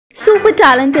Super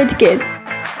Talented Kid,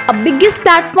 a biggest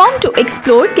platform to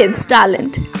explore kids'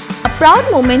 talent. A proud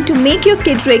moment to make your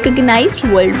kid recognized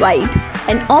worldwide.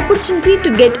 An opportunity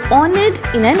to get honored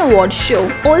in an award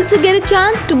show. Also get a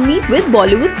chance to meet with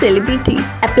Bollywood celebrity.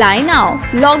 Apply now.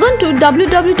 Log on to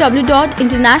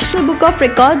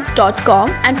www.internationalbookofrecords.com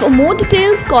and for more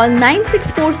details call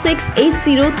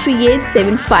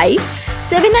 9646803875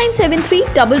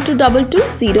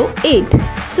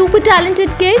 7973222208. Super Talented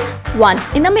Kid, one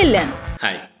in a million.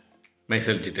 Hi,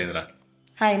 myself Jitendra.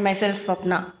 Hi, myself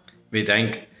Swapna. We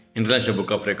thank International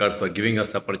Book of Records for giving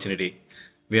us opportunity.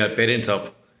 We are parents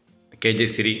of K.J.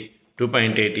 Siri,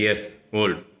 2.8 years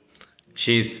old.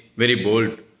 She is very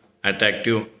bold,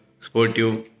 attractive,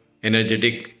 sportive,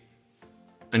 energetic,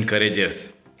 and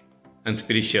courageous, and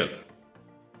spiritual.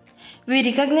 We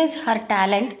recognize her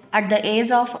talent at the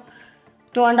age of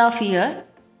 2.5 years.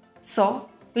 So,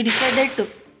 we decided to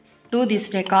do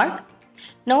this record.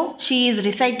 Now, she is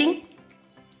reciting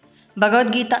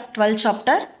Bhagavad Gita 12th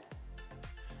chapter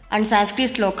and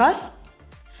Sanskrit slokas,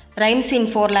 rhymes in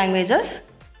 4 languages,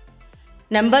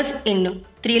 numbers in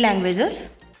 3 languages,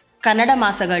 kannada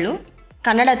masagalu,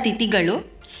 kannada titigalu,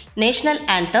 national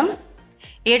anthem,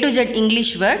 A to Z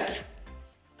English words,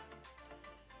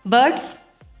 birds,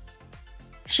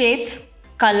 shapes,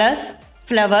 colors,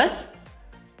 flowers,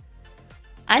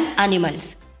 and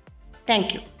animals.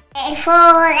 Thank you. A for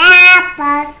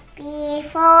apple, B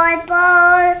for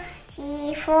ball,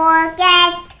 C for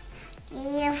cat, D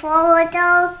for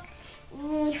dog,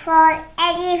 E for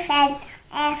elephant,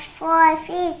 F for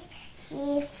fish,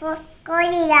 G for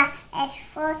gorilla, H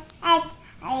for hat,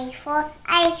 I for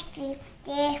ice cream,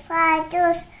 J for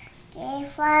juice, K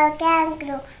for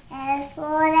kangaroo, L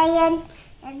for lion,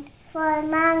 N for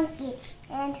monkey,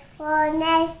 N for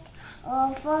nest,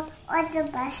 O for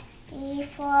octopus, P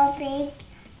for pig,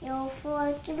 Q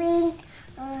for queen,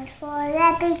 R for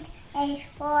rabbit, S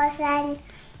for sun,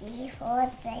 E for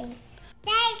train.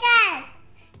 Tiger,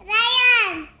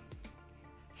 lion,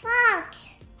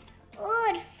 fox,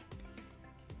 wolf,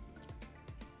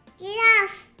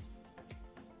 giraffe,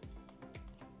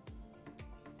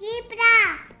 zebra,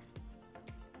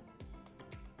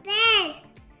 bear,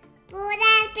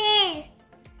 polar bear,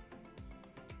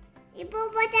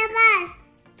 hippopotamus,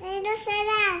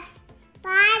 rhinoceros,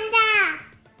 panda,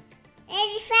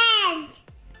 elephant,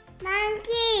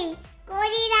 monkey,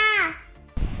 gorilla,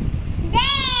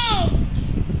 red,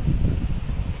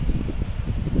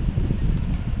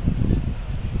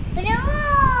 blue,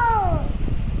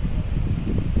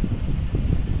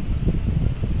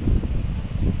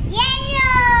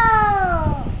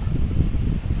 yellow,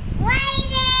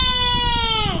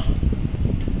 violet,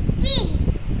 pink,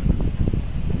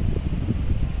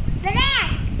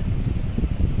 black,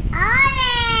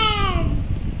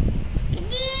 orange,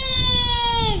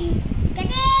 green,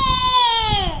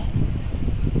 grey,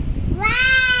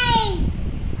 white,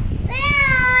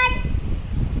 brown,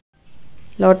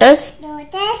 Lotus.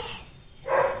 lotus,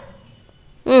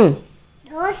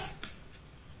 rose,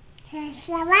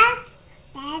 sunflower,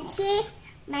 pansy,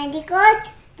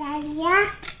 marigold,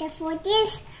 dahlia,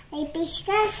 daffodils,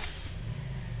 hibiscus,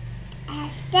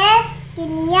 aster,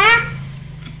 tinea,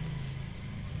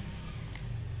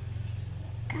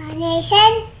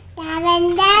 carnation,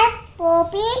 lavender,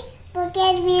 poppy,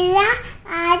 bougainvillea,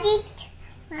 ardit,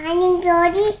 morning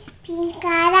glory,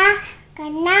 pinkara,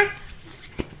 kanna.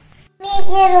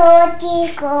 Miki roti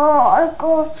gol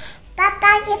gol,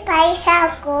 papa ki paisa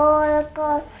gol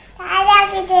gol, dada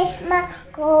ki chashma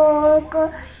gol gol,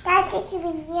 dadi ki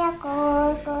bidiya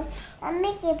gol gol,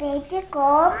 mummy ki beti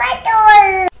gol matol.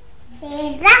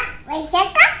 Zebra,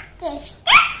 Vaishaka,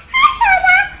 Jeshta,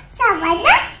 Hasara,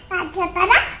 Savana,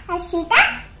 Bhadrapada, Hasita,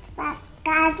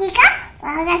 Kartika,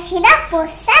 Magasira,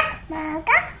 Pussa,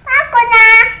 Maga, Pakuna.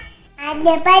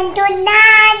 Ade bantu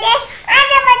nade,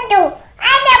 ade bantu,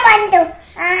 ade bantu,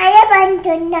 ade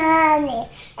bantu nane.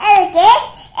 Elke,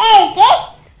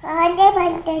 ade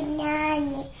bantu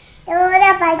nane.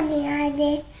 Dora bantu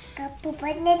nane, kapu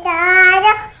bantu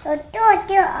nane, tutu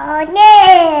one.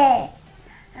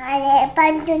 Ade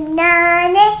bantu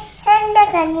nane, sanda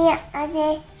kaniya ade,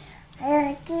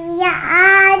 kiviya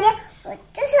ade,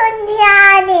 uttu sundi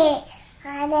ade.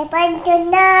 Ade bantu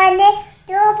nane,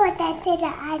 tupu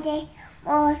tatira ade,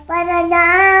 mor para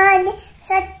nane,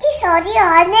 satti sori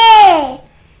ane.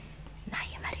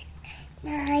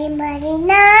 Nayi mari,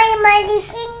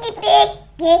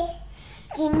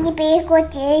 chindi peko,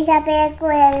 chesa peko,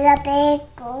 ella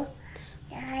peko.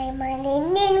 Nayi mari,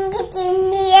 ningi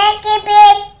chindi eke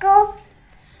peko,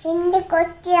 chindi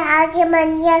kochi age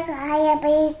manja kaya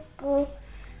peko.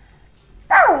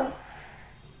 Oh.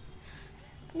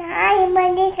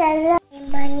 Naimani kalla.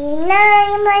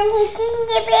 Naimani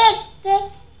chindi peke.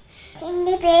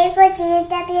 Chindi peko,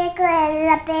 chita peko,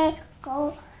 ella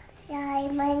peko.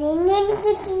 Naimani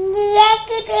ninki chindi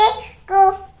eki peko.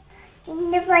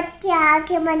 Chindi kotti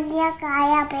aake mandiya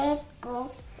kaya peko.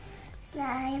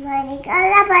 Naimani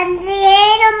kalla pandri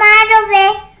enu maruve.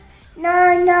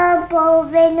 No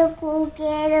povenu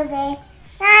kukeruve.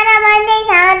 Nana mandi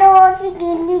nanu hoki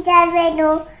tindi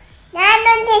tarvenu.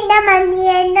 Nanu tinna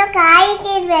mandiyennu kayi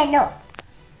tirvenu.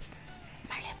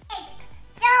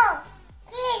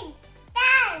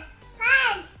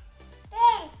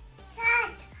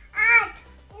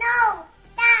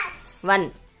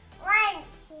 1.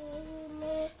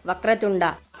 Vakratunda.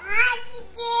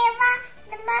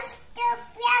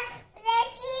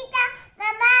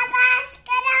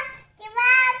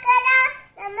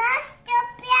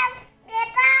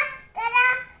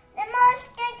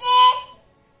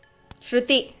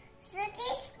 Shruti.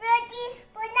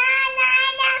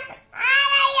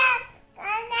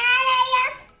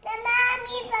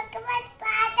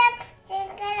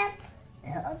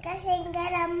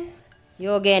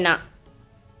 Yogena.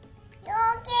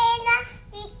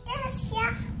 Nityasya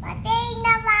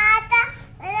pateina vata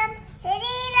manam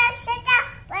sharirasya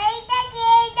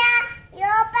vaidakena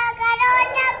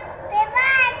yopagarodam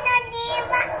vivanno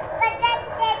deva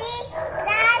patantari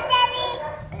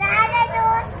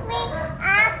pranarosmi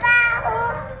apahu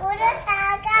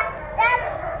purusaga ram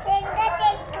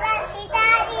shingatekra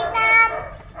siddharinam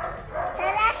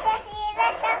sarasati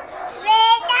rasa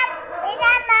vedam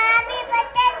vidamami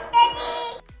patantari.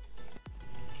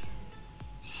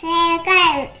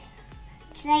 Circle,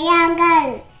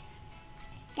 triangle,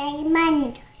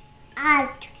 diamond,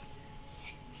 arc,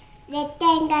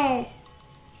 rectangle,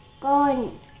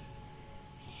 cone,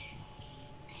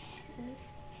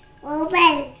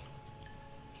 oval,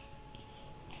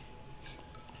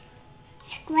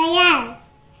 square,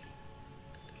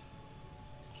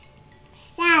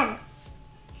 star,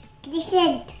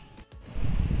 crescent,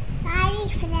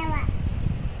 cauliflower,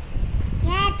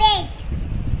 cabbage,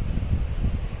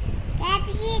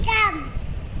 capsicum,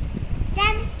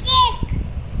 drumstick,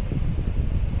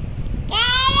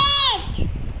 carrot,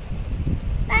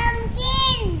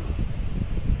 pumpkin,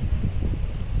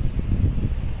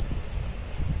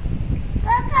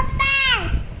 cucumber,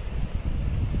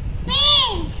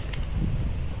 beans,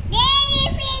 dairy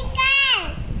finger,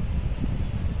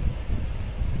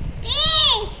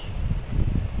 peas,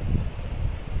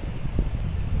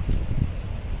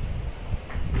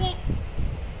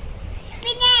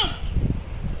 spinach,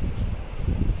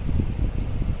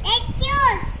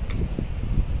 lettuce,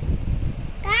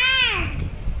 corn,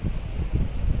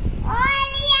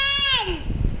 onion,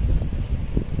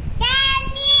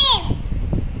 turnip,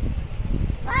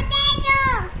 potato,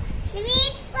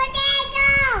 sweet potato,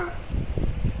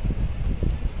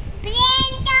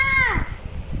 printo.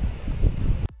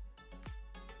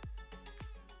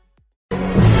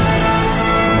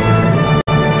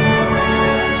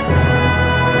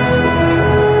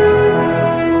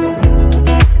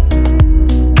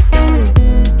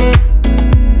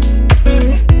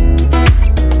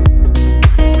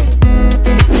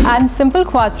 I'm Simple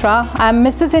Quatra. I'm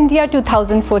Mrs. India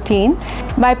 2014.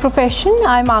 By profession,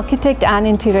 I'm architect and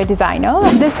interior designer.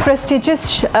 This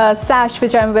prestigious sash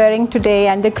which I'm wearing today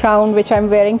and the crown which I'm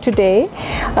wearing today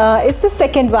is the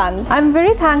second one. I'm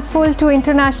very thankful to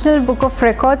International Book of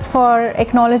Records for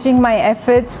acknowledging my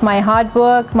efforts, my hard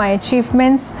work, my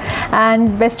achievements,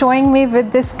 and bestowing me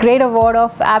with this great award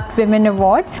of Apt Women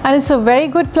Award. And it's a very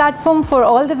good platform for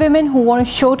all the women who want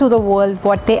to show to the world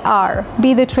what they are.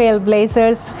 Be the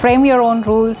trailblazers, frame your own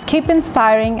rules, keep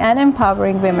inspiring and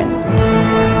empowering women.